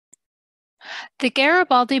The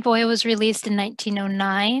Garibaldi Boy was released in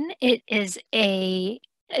 1909. It is a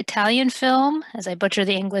Italian film, as I butcher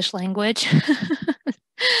the English language.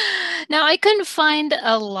 Now, I couldn't find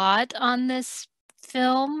a lot on this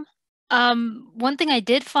film. One thing I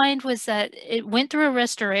did find was that it went through a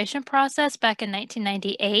restoration process back in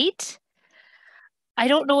 1998. I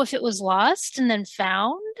don't know if it was lost and then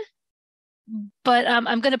found, but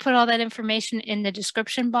I'm going to put all that information in the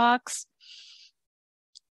description box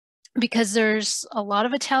because there's a lot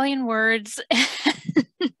of Italian words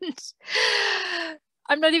and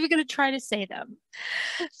I'm not even going to try to say them.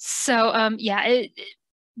 So yeah, it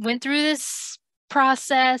went through this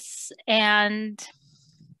process and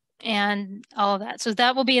all of that. So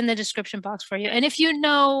that will be in the description box for you. And if you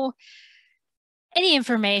know any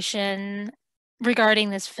information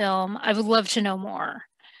regarding this film, I would love to know more.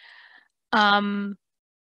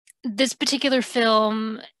 This particular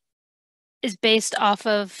film is based off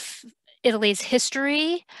of Italy's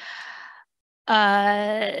history.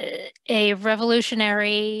 A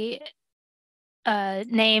revolutionary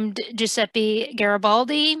named Giuseppe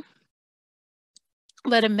Garibaldi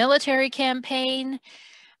led a military campaign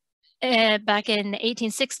back in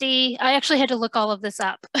 1860. I actually had to look all of this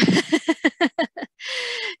up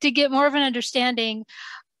to get more of an understanding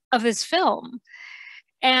of this film.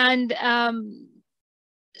 And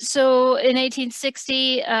so in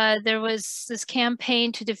 1860, there was this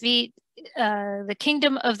campaign to defeat the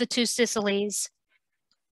Kingdom of the Two Sicilies.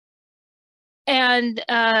 And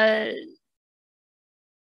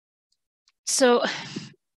so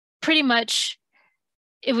pretty much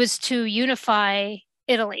it was to unify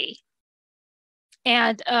Italy.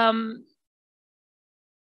 And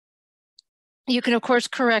you can, of course,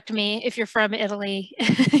 correct me if you're from Italy.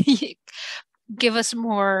 Give us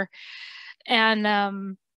more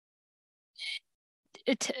and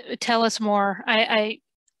tell us more. I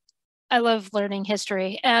love learning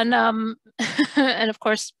history and and of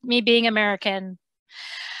course me being American.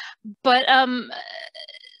 But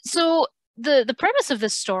so the premise of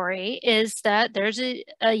this story is that there's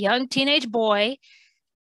a young teenage boy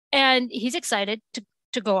and he's excited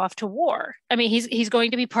to go off to war. I mean, he's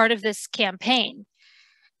going to be part of this campaign.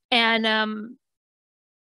 And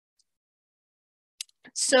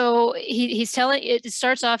so he's telling it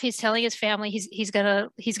starts off he's telling his family he's gonna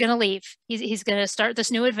leave. He's gonna start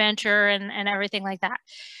this new adventure and everything like that.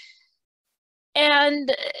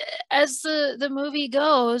 And as the movie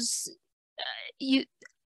goes,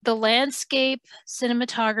 the landscape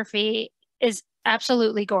cinematography is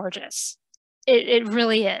absolutely gorgeous. It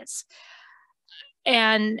really is.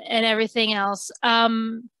 And everything else.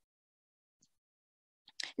 Now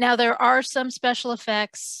there are some special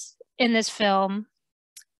effects in this film,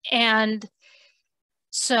 and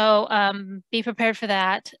so be prepared for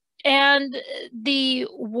that. And the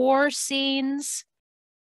war scenes,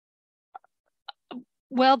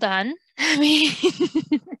 well done. I mean,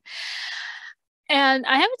 and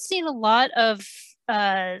I haven't seen a lot of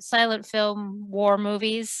silent film war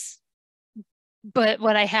movies, but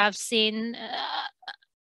what I have seen,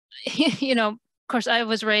 of course, I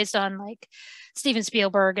was raised on like Steven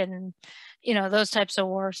Spielberg and those types of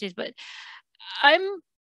war scenes, but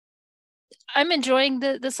I'm enjoying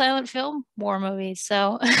the silent film war movies.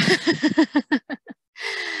 So,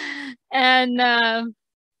 and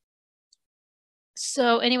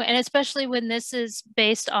so anyway, and especially when this is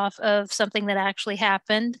based off of something that actually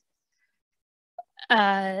happened.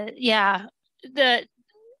 Yeah, that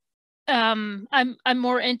I'm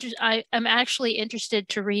more interested. I'm actually interested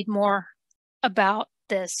to read more about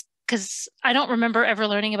this because I don't remember ever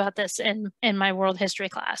learning about this in my world history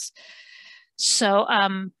class. So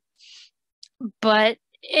but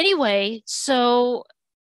anyway, so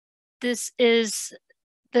this is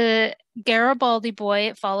the Garibaldi Boy.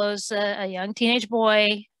 It follows a young teenage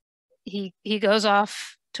boy. He goes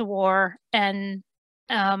off to war and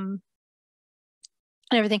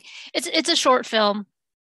everything. It's a short film.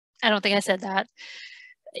 I don't think I said that.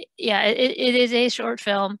 Yeah, it is a short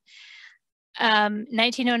film.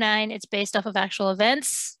 1909. It's based off of actual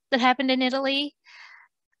events that happened in Italy,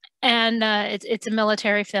 and it's a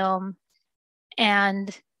military film.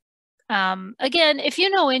 And again, if you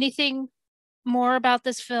know anything more about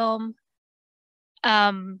this film,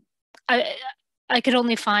 I could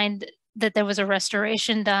only find that there was a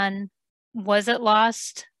restoration done. Was it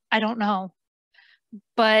lost? I don't know.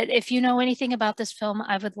 But if you know anything about this film,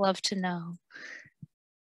 I would love to know.